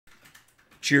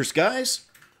Cheers, guys.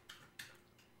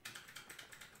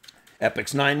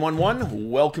 Epics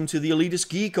 911, welcome to the Elitist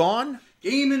Geek on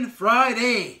Gaming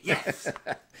Friday, yes.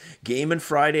 Gaming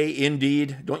Friday,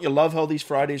 indeed. Don't you love how these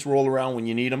Fridays roll around when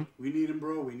you need them? We need them,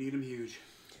 bro. We need them huge.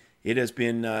 It has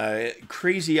been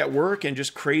crazy at work and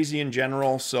just crazy in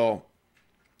general, so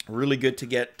really good to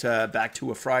get back to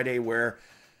a Friday where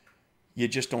you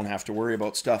just don't have to worry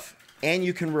about stuff and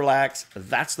you can relax.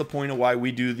 That's the point of why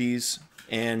we do these,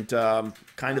 and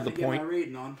kind of the point. Get my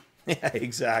rating on. Yeah,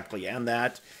 exactly, and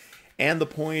that. And the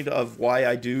point of why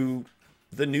I do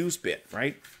the news bit,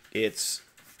 right? It's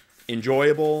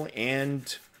enjoyable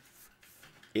and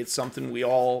it's something we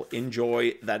all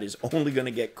enjoy that is only going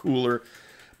to get cooler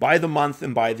by the month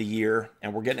and by the year.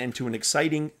 And we're getting into an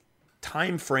exciting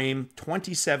time frame,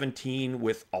 2017,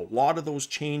 with a lot of those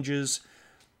changes,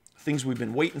 things we've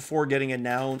been waiting for getting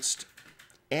announced,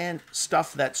 and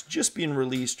stuff that's just being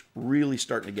released really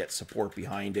starting to get support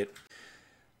behind it.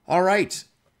 All right.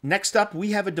 Next up,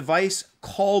 we have a device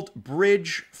called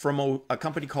Bridge from a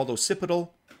company called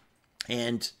Occipital.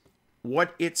 And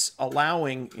what it's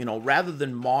allowing, rather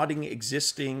than modding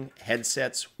existing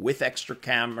headsets with extra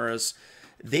cameras,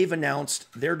 they've announced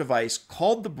their device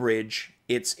called the Bridge.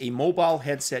 It's a mobile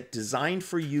headset designed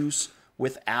for use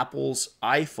with Apple's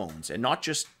iPhones, and not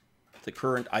just the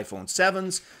current iPhone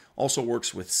 7s, also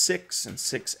works with 6 and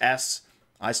 6S.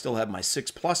 I still have my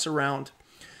 6 Plus around.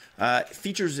 It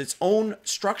features its own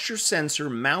structure sensor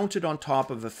mounted on top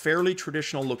of a fairly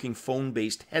traditional looking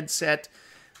phone-based headset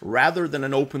rather than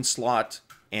an open slot.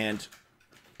 And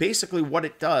basically what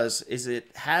it does is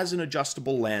it has an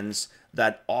adjustable lens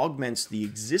that augments the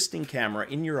existing camera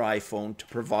in your iPhone to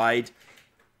provide,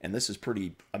 and this is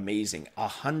pretty amazing,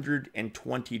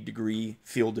 120-degree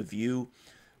field of view,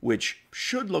 which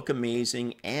should look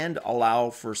amazing and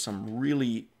allow for some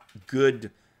really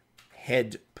good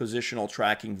head positional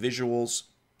tracking visuals.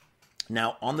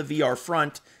 Now, on the VR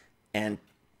front, and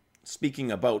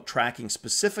speaking about tracking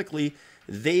specifically,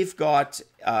 they've got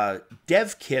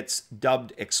dev kits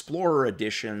dubbed Explorer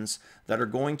Editions that are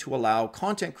going to allow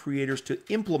content creators to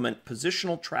implement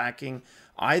positional tracking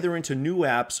either into new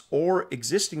apps or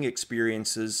existing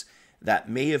experiences that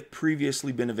may have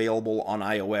previously been available on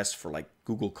iOS for like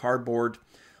Google Cardboard.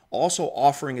 Also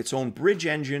offering its own bridge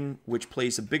engine, which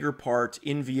plays a bigger part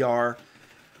in VR.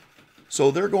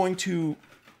 So they're going to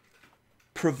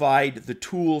provide the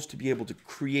tools to be able to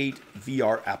create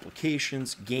VR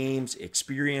applications, games,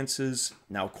 experiences.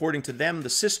 Now, according to them, the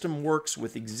system works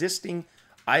with existing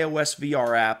iOS VR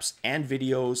apps and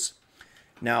videos.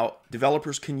 Now,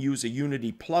 developers can use a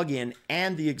Unity plugin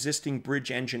and the existing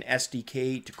Bridge Engine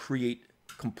SDK to create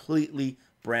completely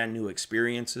brand new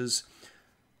experiences.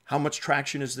 How much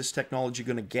traction is this technology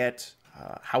going to get?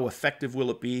 How effective will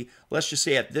it be? Let's just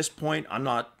say at this point, I'm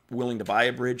not willing to buy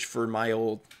a Bridge for my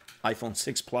old iPhone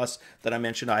 6 Plus that I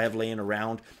mentioned I have laying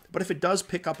around. But if it does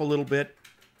pick up a little bit,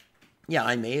 yeah,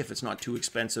 I may, if it's not too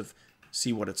expensive,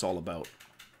 see what it's all about.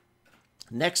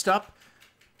 Next up,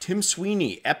 Tim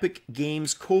Sweeney, Epic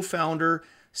Games co-founder,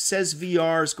 says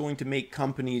VR is going to make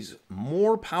companies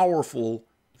more powerful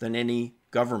than any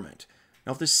government.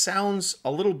 Now, if this sounds a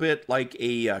little bit like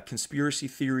a conspiracy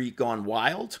theory gone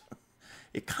wild,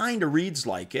 it kind of reads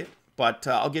like it, but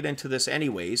I'll get into this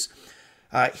anyways.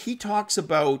 He talks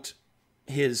about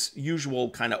his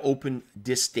usual kind of open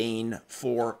disdain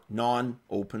for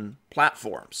non-open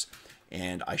platforms.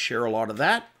 And I share a lot of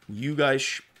that. You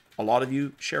guys, a lot of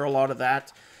you share a lot of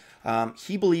that.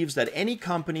 He believes that any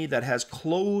company that has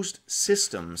closed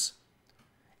systems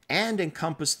and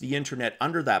encompass the internet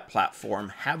under that platform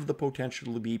have the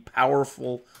potential to be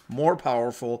powerful, more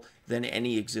powerful than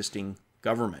any existing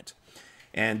government.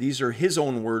 And these are his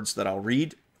own words that I'll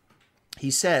read.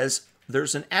 He says,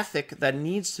 there's an ethic that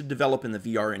needs to develop in the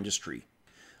VR industry.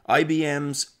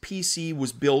 IBM's PC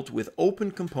was built with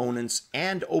open components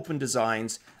and open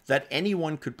designs that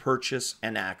anyone could purchase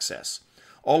and access.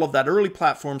 All of that early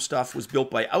platform stuff was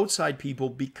built by outside people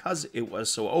because it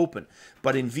was so open.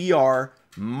 But in VR,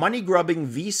 money-grubbing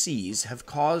VCs have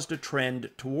caused a trend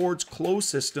towards closed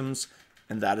systems,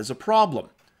 and that is a problem.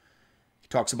 He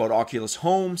talks about Oculus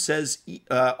Home, says,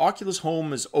 Oculus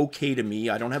Home is okay to me.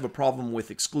 I don't have a problem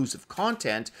with exclusive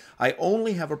content. I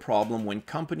only have a problem when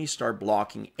companies start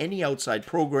blocking any outside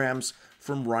programs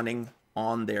from running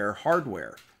on their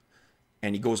hardware.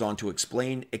 And he goes on to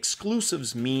explain,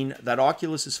 exclusives mean that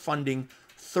Oculus is funding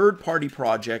third-party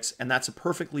projects, and that's a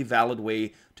perfectly valid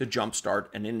way to jumpstart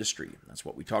an industry. That's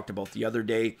what we talked about the other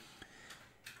day.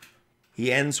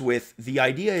 He ends with, the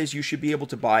idea is you should be able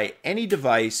to buy any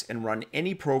device and run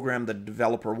any program that a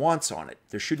developer wants on it.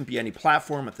 There shouldn't be any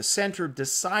platform at the center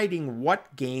deciding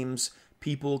what games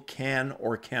people can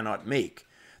or cannot make.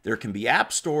 There can be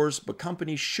app stores, but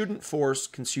companies shouldn't force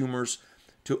consumers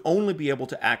to only be able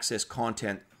to access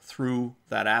content through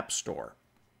that app store.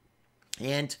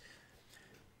 And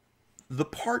the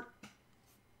part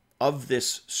of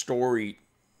this story,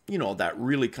 that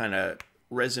really kind of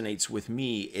resonates with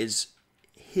me is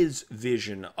his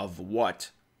vision of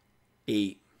what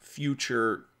a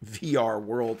future VR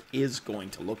world is going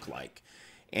to look like.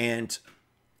 And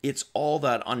it's all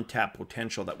that untapped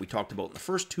potential that we talked about in the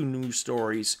first two news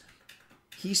stories.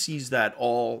 He sees that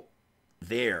all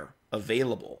there,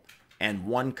 available, and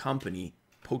one company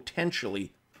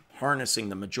potentially harnessing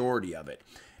the majority of it.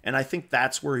 And I think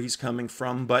that's where he's coming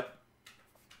from. But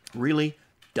really,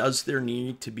 does there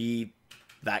need to be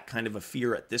that kind of a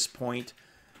fear at this point?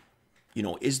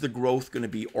 Is the growth going to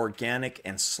be organic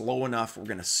and slow enough? We're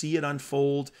going to see it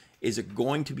unfold. Is it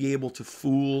going to be able to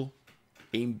fool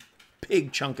a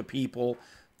big chunk of people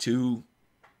to,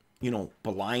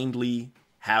 blindly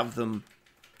have them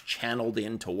channeled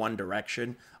into one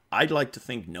direction? I'd like to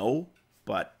think no,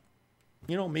 but,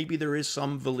 maybe there is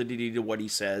some validity to what he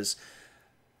says.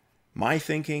 My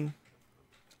thinking,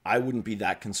 I wouldn't be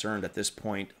that concerned at this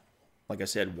point. Like I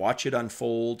said, watch it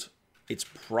unfold. It's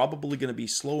probably going to be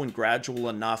slow and gradual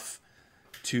enough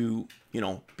to,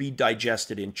 be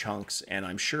digested in chunks. And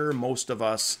I'm sure most of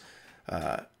us,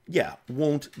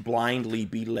 won't blindly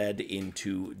be led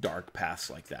into dark paths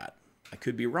like that. I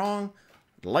could be wrong.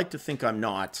 I'd like to think I'm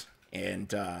not.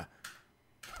 And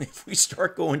if we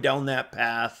start going down that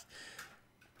path,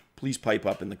 please pipe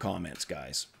up in the comments,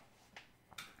 guys.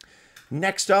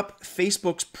 Next up,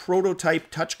 Facebook's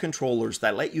prototype touch controllers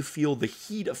that let you feel the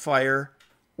heat of fire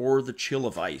or the chill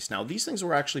of ice. Now, these things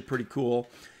were actually pretty cool.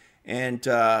 And,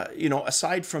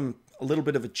 aside from a little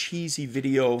bit of a cheesy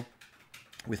video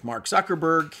with Mark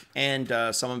Zuckerberg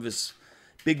and some of his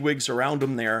bigwigs around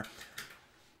him there,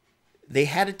 they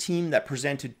had a team that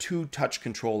presented 2 touch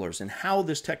controllers. And how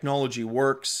this technology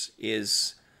works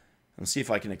is, let's see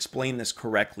if I can explain this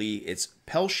correctly. It's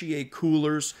Peltier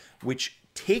coolers, which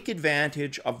take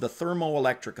advantage of the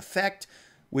thermoelectric effect,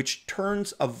 which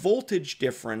turns a voltage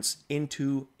difference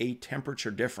into a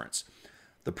temperature difference.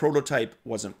 The prototype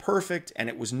wasn't perfect, and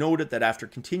it was noted that after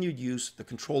continued use, the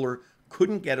controller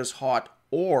couldn't get as hot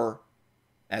or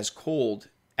as cold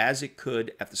as it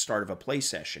could at the start of a play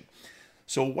session.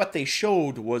 So what they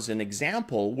showed was an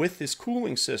example with this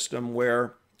cooling system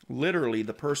where literally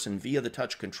the person via the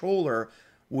touch controller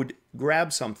would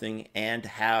grab something and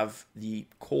have the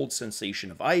cold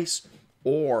sensation of ice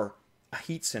or a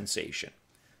heat sensation.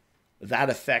 That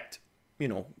effect,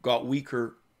 got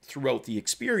weaker throughout the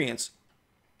experience.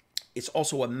 It's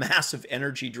also a massive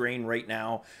energy drain right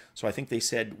now. So I think they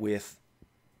said with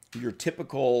your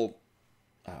typical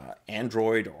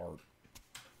Android or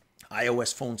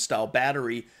iOS phone style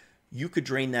battery, you could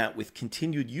drain that with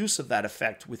continued use of that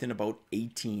effect within about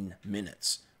 18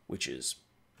 minutes, which is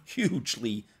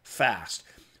hugely fast.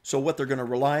 So what they're going to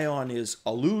rely on is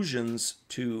illusions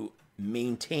to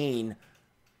maintain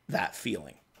that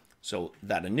feeling. So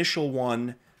that initial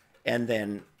one, and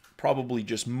then probably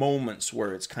just moments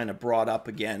where it's kind of brought up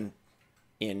again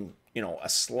in, a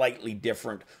slightly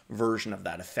different version of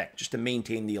that effect, just to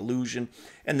maintain the illusion.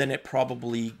 And then it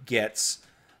probably gets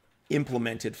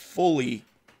implemented fully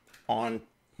on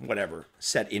whatever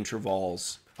set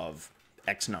intervals of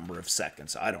X number of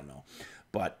seconds. I don't know.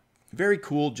 But very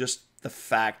cool, just the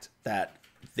fact that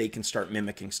they can start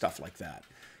mimicking stuff like that.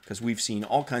 Because we've seen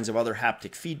all kinds of other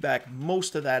haptic feedback.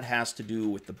 Most of that has to do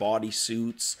with the body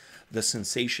suits, the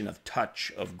sensation of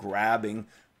touch, of grabbing,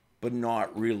 but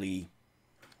not really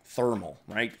thermal,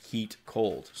 right? Heat,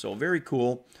 cold. So very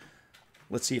cool.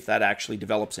 Let's see if that actually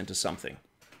develops into something.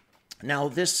 Now,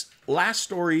 this last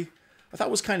story I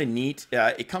thought was kind of neat.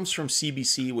 It comes from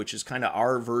CBC, which is kind of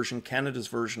our version, Canada's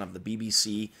version of the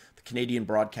BBC, the Canadian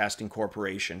Broadcasting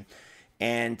Corporation.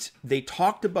 And they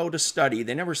talked about a study.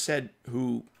 They never said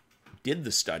who did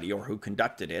the study or who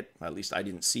conducted it. At least I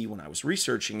didn't see when I was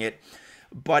researching it.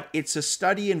 But it's a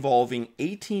study involving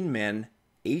 18 men,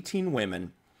 18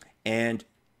 women, and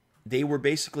they were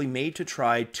basically made to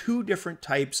try 2 different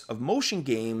types of motion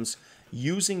games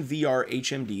using VR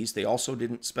HMDs. They also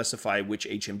didn't specify which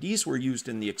HMDs were used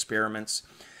in the experiments.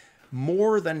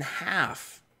 More than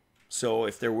half. So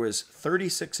if there was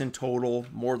 36 in total,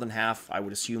 more than half, I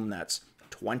would assume that's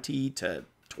 20 to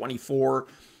 24,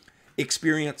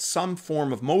 experienced some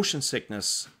form of motion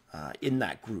sickness in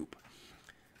that group.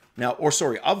 Now,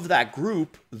 of that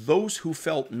group, those who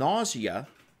felt nausea,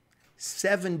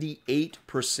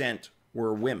 78%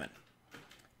 were women,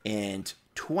 and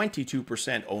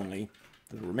 22% only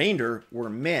The remainder were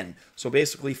men. So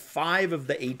basically 5 of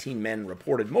the 18 men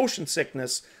reported motion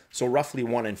sickness, so roughly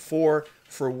 1 in 4.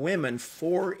 For women,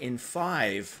 4 in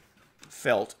 5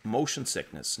 felt motion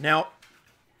sickness. Now,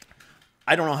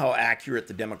 I don't know how accurate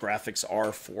the demographics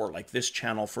are for like this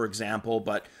channel, for example,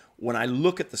 but when I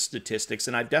look at the statistics,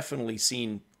 and I've definitely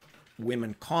seen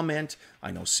women comment,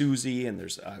 I know Susie and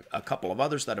there's a couple of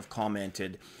others that have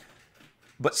commented,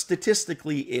 but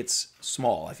statistically it's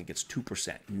small. I think it's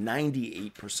 2%.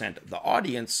 98% of the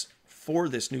audience for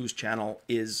this news channel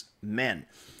is men.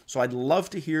 So I'd love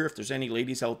to hear if there's any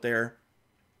ladies out there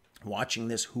watching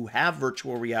this who have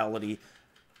virtual reality.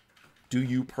 Do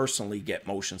you personally get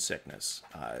motion sickness?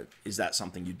 Is that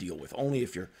something you deal with? Only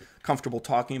if you're comfortable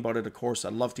talking about it, of course.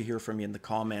 I'd love to hear from you in the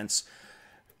comments.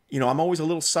 You know, I'm always a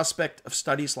little suspect of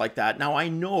studies like that. Now, I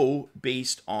know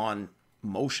based on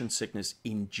motion sickness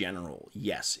in general,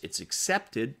 yes, it's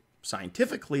accepted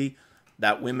scientifically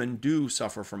that women do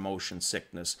suffer from motion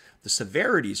sickness. The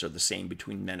severities are the same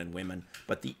between men and women,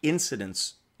 but the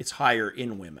incidence, it's higher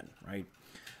in women, right?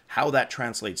 How that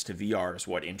translates to VR is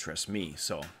what interests me.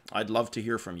 So I'd love to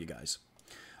hear from you guys.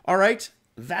 All right,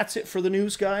 that's it for the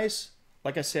news, guys.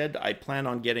 Like I said, I plan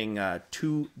on getting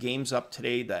 2 games up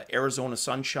today. The Arizona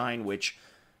Sunshine, which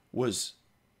was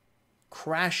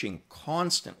crashing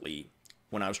constantly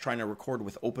when I was trying to record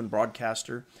with Open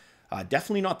Broadcaster.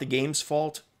 Definitely not the game's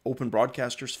fault, Open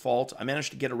Broadcaster's fault. I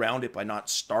managed to get around it by not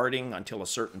starting until a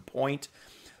certain point.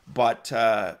 But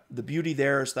the beauty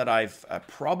there is that I've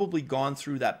probably gone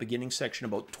through that beginning section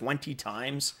about 20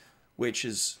 times, which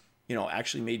is, you know,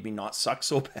 actually made me not suck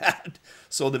so bad.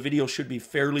 So the video should be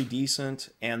fairly decent.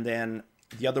 And then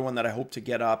the other one that I hope to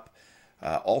get up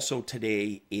also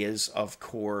today is, of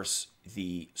course,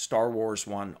 the Star Wars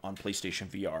one on PlayStation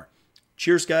VR.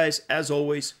 Cheers, guys. As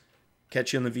always,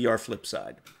 catch you on the VR flip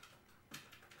side.